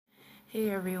Hey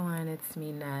everyone, it's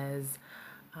me, Nez.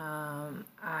 I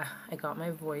got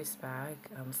my voice back.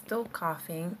 I'm still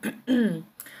coughing,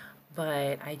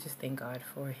 but I just thank God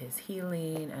for His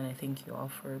healing, and I thank you all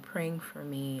for praying for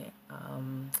me.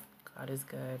 God is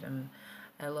good, and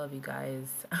I love you guys.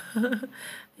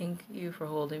 Thank you for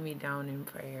holding me down in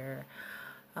prayer.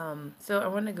 So I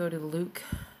want to go to Luke,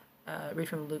 read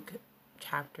from Luke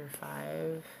chapter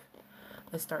 5.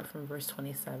 Let's start from verse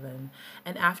 27.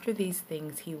 And after these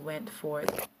things, he went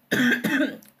forth.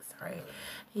 Sorry.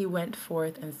 He went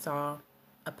forth and saw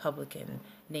a publican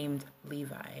named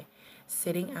Levi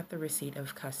sitting at the receipt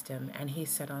of custom. And he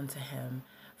said unto him,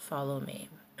 Follow me.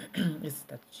 That's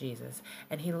Jesus.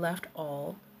 And he left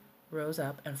all, rose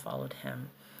up, and followed him.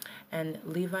 And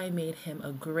Levi made him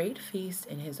a great feast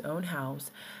in his own house,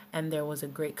 and there was a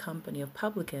great company of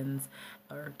publicans,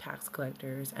 or tax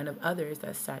collectors, and of others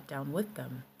that sat down with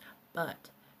them. But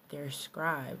their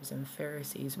scribes and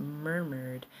Pharisees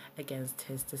murmured against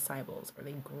his disciples, or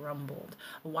they grumbled,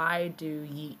 Why do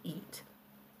ye eat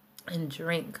and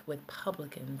drink with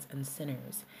publicans and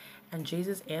sinners? And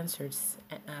Jesus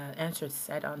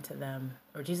said unto them,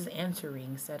 or Jesus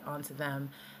answering said unto them,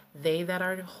 They that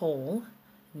are whole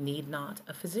need not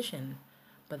a physician,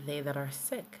 but they that are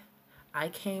sick. I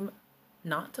came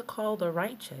not to call the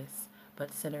righteous,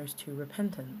 but sinners to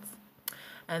repentance.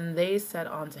 And they said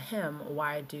unto him,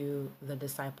 Why do the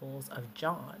disciples of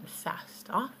John fast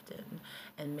often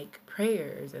and make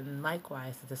prayers, and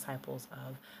likewise the disciples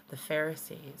of the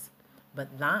Pharisees?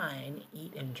 But thine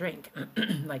eat and drink,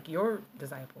 like your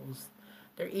disciples.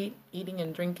 They're eating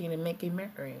and drinking and making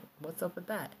merry. What's up with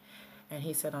that? And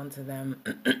he said unto them,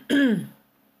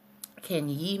 Can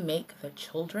ye make the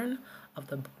children of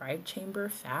the bridechamber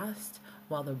fast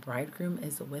while the bridegroom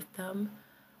is with them?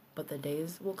 But the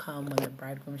days will come when the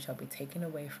bridegroom shall be taken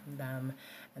away from them,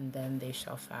 and then they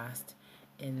shall fast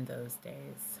in those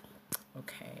days.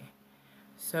 Okay.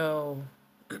 So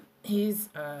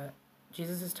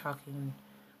Jesus is talking.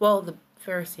 Well, the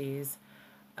Pharisees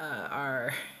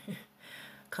are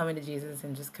coming to Jesus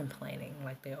and just complaining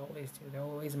like they always do. They're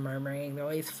always murmuring. They're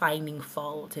always finding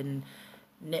fault and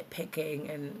nitpicking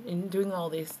and doing all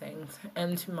these things.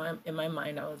 And in my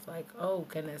mind, I was like, oh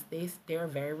goodness, they are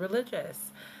very religious.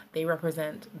 They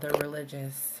represent the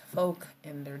religious folk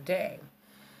in their day.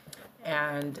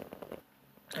 And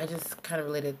I just kind of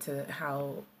related to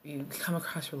how you come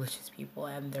across religious people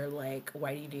and they're like,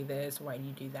 why do you do this? Why do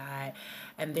you do that?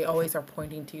 And they always are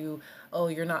pointing to, oh,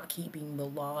 you're not keeping the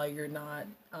law. You're not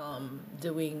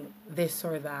doing this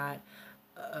or that.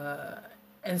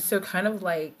 And so kind of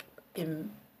like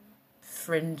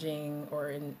infringing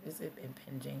is it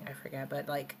impinging? I forget, but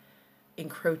like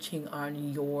encroaching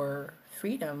on your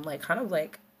freedom, like kind of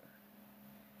like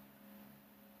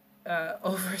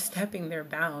overstepping their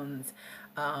bounds,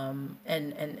 and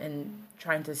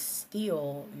trying to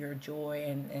steal your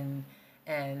joy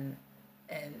and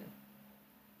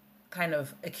kind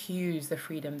of accuse the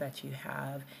freedom that you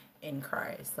have in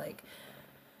Christ. Like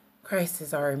Christ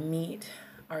is our meat,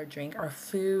 our drink, our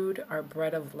food, our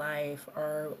bread of life,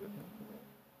 our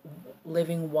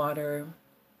living water,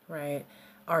 right?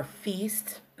 Our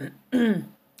feast.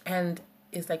 And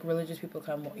it's like religious people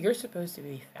come, you're supposed to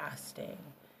be fasting.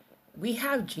 We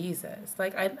have Jesus.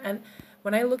 And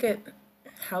when I look at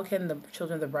how can the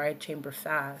children of the bride chamber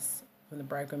fast when the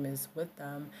bridegroom is with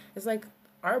them, it's like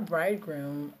our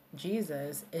bridegroom,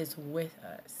 Jesus, is with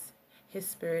us. His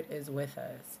spirit is with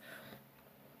us.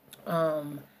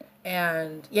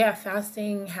 And yeah,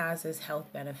 fasting has its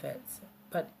health benefits,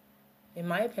 but in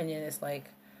my opinion, it's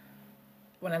like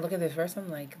when I look at this verse,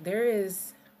 I'm like,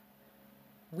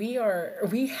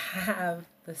 we have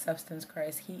the substance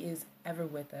Christ. He is ever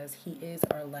with us. He is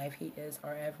our life. He is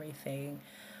our everything.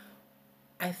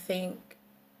 I think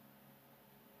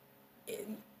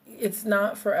it's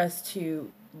not for us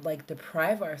to like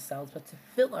deprive ourselves, but to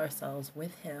fill ourselves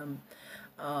with Him.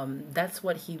 That's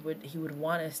what he would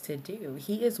want us to do.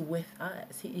 He is with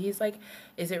us. He's like,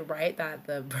 is it right that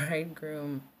the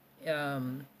bridegroom,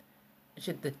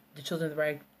 should the children of the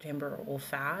bride chamber will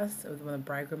fast when the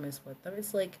bridegroom is with them?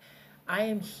 It's like, I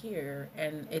am here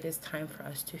and it is time for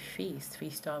us to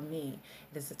feast on me.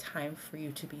 It is a time for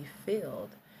you to be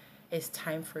filled. It's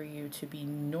time for you to be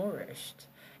nourished.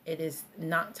 It is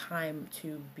not time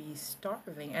to be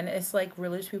starving. And it's like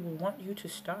religious people want you to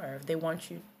starve. They want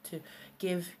you to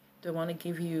they want to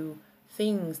give you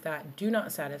things that do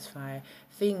not satisfy,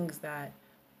 things that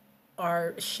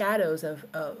are shadows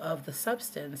of the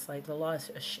substance. Like the law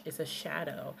is a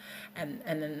shadow. And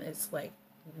then it's like,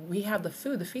 we have the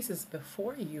food, the feast is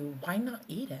before you. Why not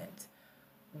eat it?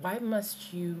 Why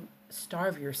must you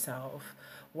starve yourself?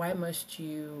 Why must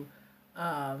you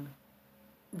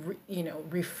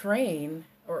refrain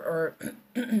or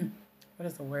what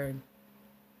is the word?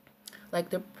 Like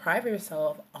deprive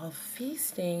yourself of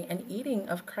feasting and eating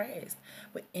of Christ,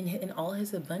 but in all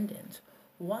his abundance.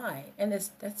 Why? And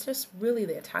that's just really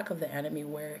the attack of the enemy,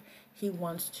 where he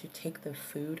wants to take the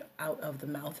food out of the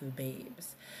mouth of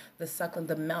babes, the suckling,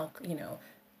 the milk.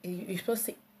 You're supposed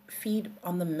to feed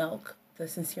on the milk, the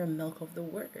sincere milk of the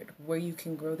word, where you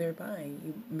can grow thereby.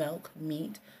 Milk,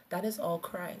 meat, that is all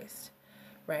Christ,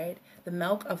 right? The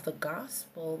milk of the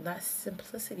gospel, that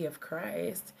simplicity of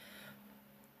Christ,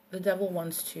 the devil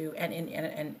wants to,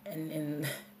 and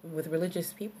with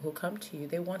religious people who come to you,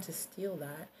 they want to steal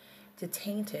that, to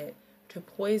taint it, to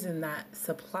poison that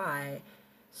supply,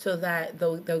 so that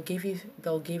they'll give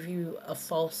you a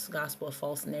false gospel, a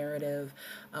false narrative,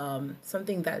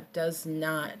 something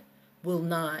that will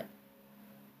not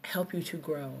help you to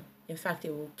grow. In fact,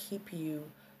 it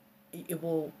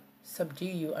will subdue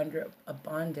you under a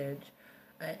bondage,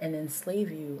 and enslave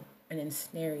you and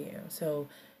ensnare you. So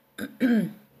the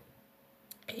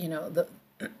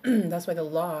that's why the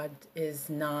law is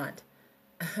not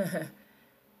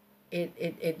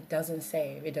it doesn't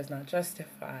save, it does not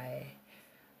justify.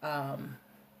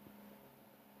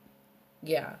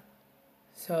 Yeah.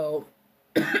 So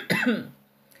I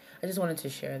just wanted to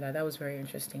share that was very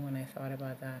interesting when I thought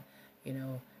about that. you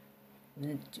know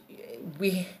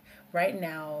we right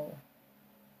now,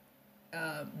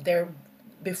 there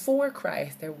before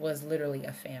Christ, there was literally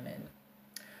a famine.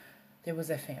 There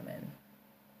was a famine.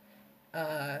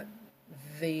 uh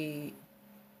the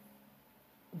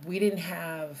We didn't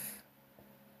have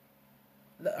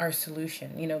our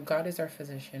solution. God is our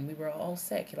physician. We were all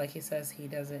sick. Like he says, he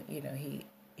doesn't, he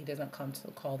doesn't come to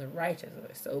call the righteous, or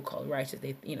the so-called righteous.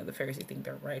 They, the Pharisees think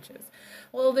they're righteous.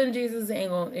 Well, then Jesus ain't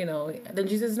gonna, then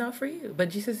Jesus is not for you, but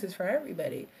Jesus is for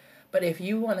everybody. But if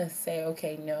you want to say,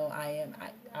 okay, no,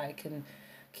 I can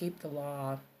keep the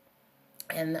law,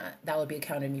 and that would be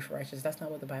accounted to me for righteous. That's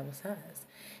not what the Bible says.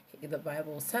 The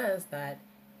Bible says that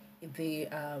the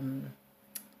I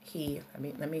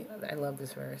love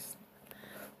this verse.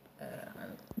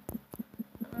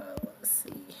 Let's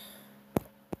see.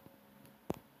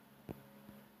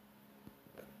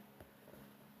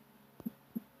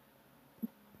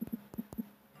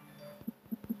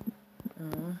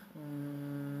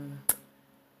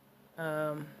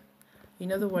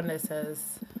 The one that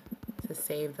says to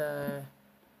save the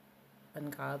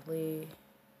ungodly.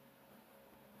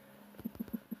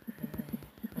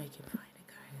 I can find it,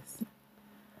 guys.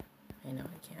 I know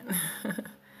I can't.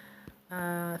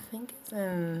 I think it's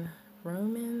in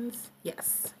Romans.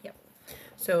 Yes. Yep.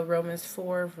 So Romans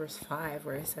 4 verse 5,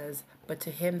 where it says, "But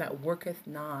to him that worketh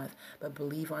not, but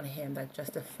believe on him that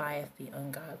justifieth the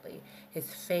ungodly,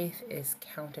 his faith is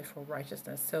counted for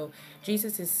righteousness." So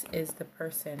Jesus is the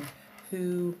person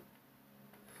who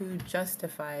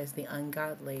justifies the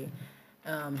ungodly.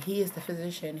 He is the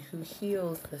physician who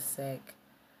heals the sick,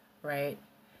 right?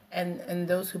 And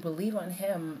those who believe on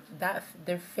him, that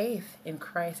their faith in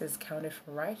Christ is counted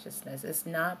for righteousness. It's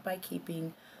not by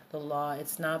keeping the law.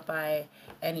 It's not by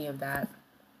any of that.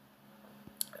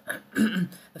 The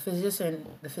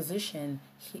physician,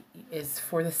 he is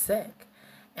for the sick,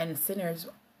 and sinners.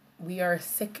 We are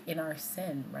sick in our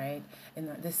sin, right? In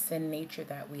this sin nature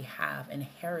that we have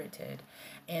inherited,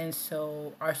 and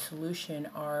so our solution,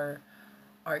 our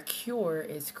cure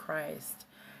is Christ,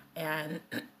 and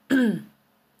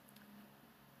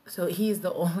so he is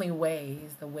the only way.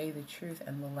 He's the way, the truth,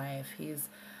 and the life. He is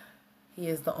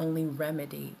the only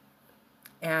remedy,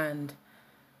 and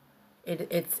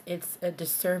it's a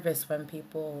disservice when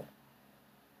people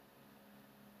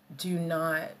do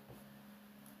not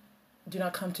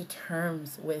come to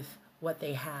terms with what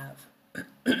they have,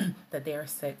 that they are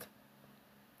sick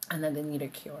and that they need a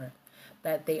cure,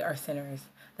 that they are sinners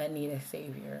that need a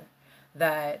savior,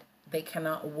 that they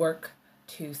cannot work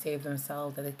to save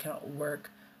themselves, that they cannot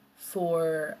work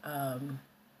for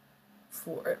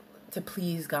to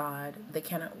please God. They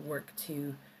cannot work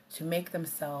to make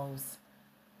themselves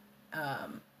how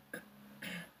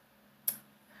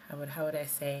would I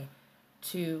say,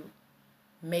 to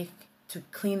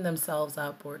clean themselves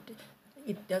up, or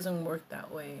it doesn't work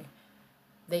that way.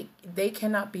 They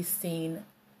cannot be seen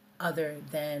other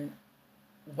than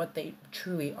what they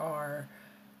truly are,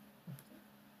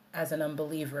 as an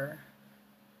unbeliever,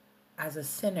 as a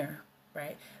sinner,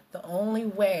 right? The only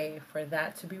way for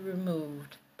that to be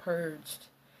removed, purged,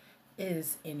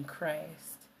 is in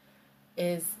Christ,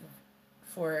 is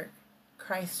for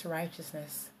Christ's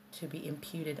righteousness to be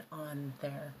imputed on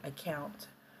their account.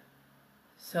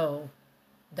 So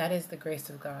that is the grace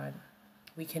of God.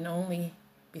 We can only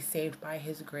be saved by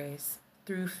his grace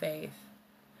through faith.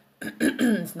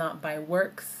 It's not by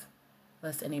works,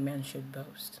 lest any man should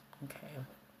boast. Okay.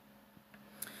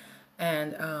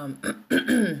 And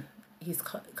he's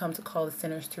come to call the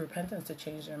sinners to repentance, to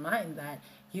change their mind that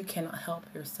you cannot help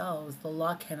yourselves. The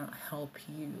law cannot help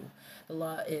you. The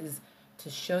law is to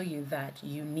show you that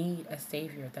you need a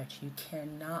savior, that you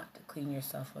cannot clean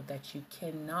yourself up, that you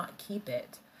cannot keep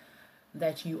it,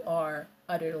 that you are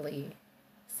utterly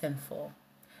sinful,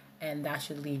 and that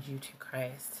should lead you to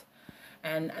Christ.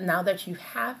 And now that you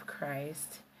have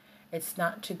Christ, it's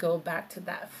not to go back to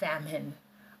that famine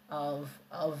of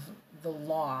the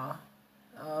law,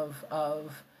 of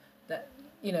that,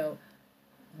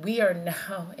 we are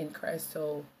now in Christ,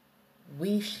 so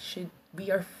we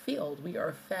are filled, we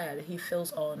are fed. He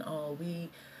fills all in all.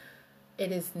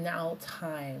 It is now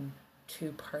time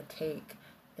to partake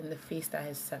in the feast that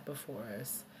is set before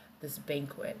us, this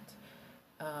banquet,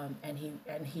 and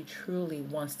he truly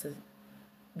wants to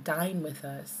dine with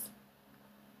us.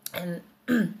 And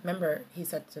remember, he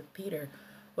said to Peter,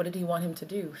 what did he want him to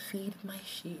do? Feed my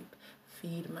sheep.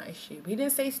 Feed my sheep. He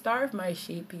didn't say starve my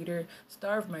sheep, Peter.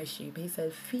 Starve my sheep. He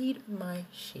said feed my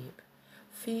sheep.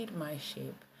 Feed my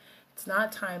sheep. It's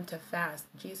not time to fast.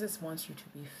 Jesus wants you to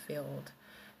be filled.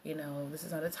 This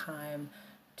is not a time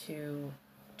to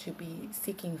be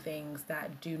seeking things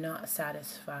that do not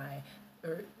satisfy,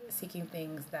 or seeking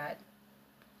things that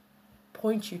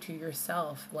point you to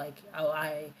yourself, like, oh,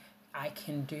 I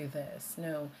can do this.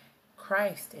 No,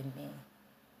 Christ in me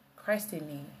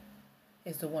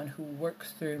is the one who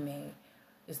works through me,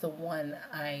 is the one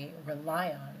I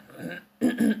rely on.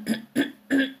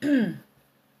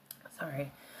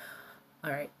 Sorry.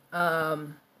 All right.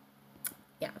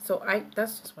 Yeah, so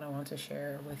that's just what I want to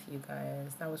share with you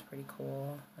guys. That was pretty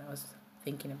cool. I was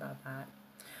thinking about that.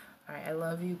 All right, I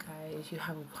love you guys. You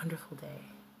have a wonderful day.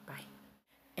 Bye.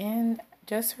 And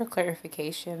just for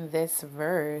clarification, this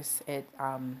verse, it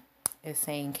is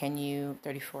saying,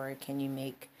 34,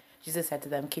 Jesus said to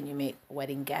them, can you make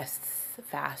wedding guests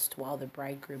fast while the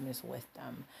bridegroom is with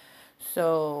them?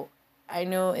 So I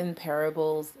know in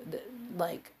parables,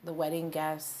 like the wedding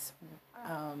guests,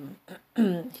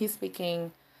 he's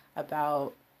speaking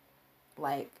about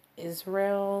like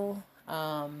Israel,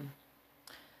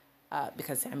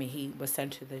 because he was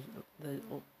sent to the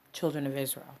children of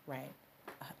Israel, right?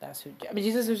 That's who.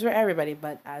 Jesus was for everybody,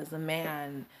 but as a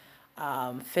man,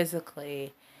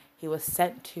 physically, he was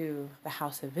sent to the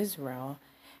house of Israel,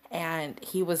 and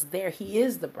he was there. He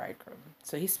is the bridegroom,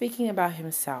 so he's speaking about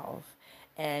himself,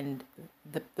 and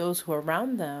those who are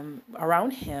around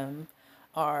him,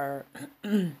 are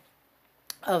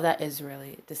of that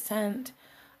Israeli descent,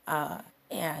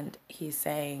 and he's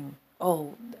saying,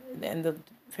 "Oh," and the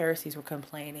Pharisees were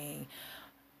complaining.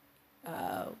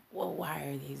 Well, why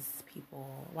are these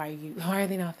people? Why are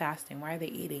they not fasting? Why are they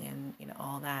eating? And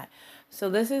all that. So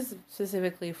this is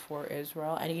specifically for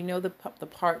Israel, and the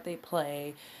part they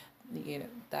play,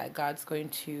 that God's going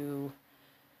to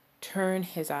turn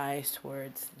his eyes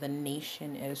towards the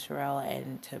nation Israel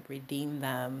and to redeem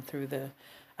them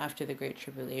after the Great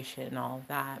Tribulation and all of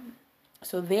that.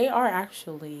 So they are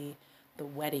actually the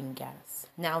wedding guests.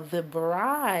 Now the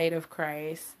bride of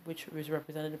Christ, which was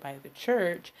represented by the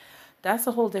church, that's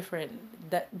a whole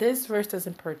different, that this verse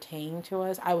doesn't pertain to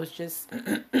us. I was just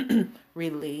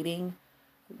relating,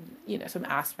 some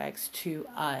aspects to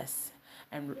us.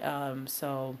 And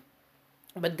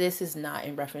but this is not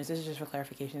in reference. This is just for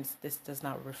clarification. This verse is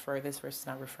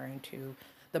not referring to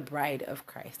the bride of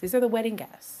Christ. These are the wedding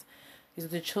guests. These are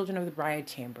the children of the bride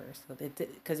chamber. So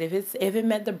because if it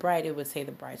meant the bride, it would say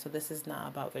the bride. So this is not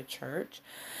about the church.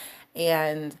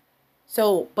 And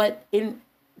so, but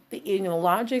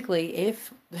logically,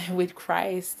 if with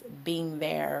Christ being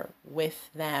there with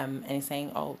them and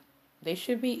saying, oh, they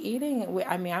should be eating.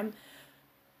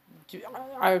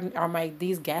 Are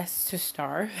these guests to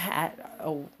starve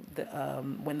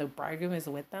when the bridegroom is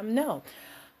with them? No.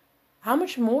 How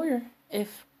much more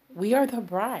if we are the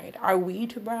bride? Are we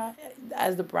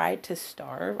as the bride to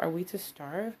starve? Are we to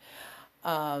starve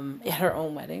at our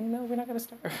own wedding? No, we're not going to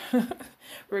starve.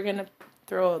 We're going to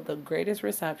throw the greatest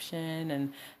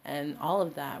reception and all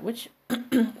of that, which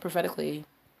prophetically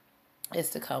is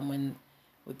to come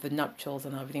with the nuptials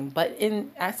and everything. But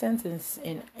in essence,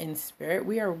 in spirit,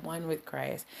 we are one with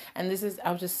Christ. And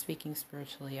I was just speaking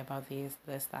spiritually about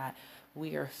that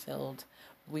we are filled,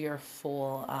 we are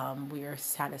full, we are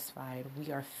satisfied,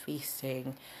 we are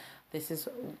feasting. This is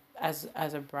as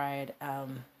a bride,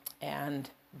 and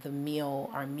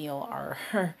our meal,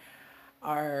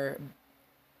 our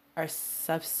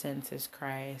substance is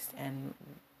Christ, and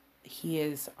he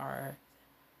is our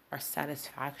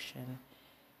satisfaction.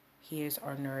 He is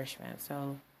our nourishment.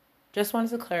 So just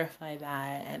wanted to clarify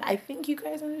that. And I think you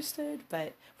guys understood.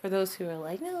 But for those who are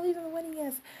like, no, even the wedding,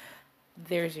 yes,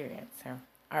 there's your answer.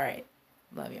 All right.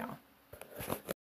 Love y'all.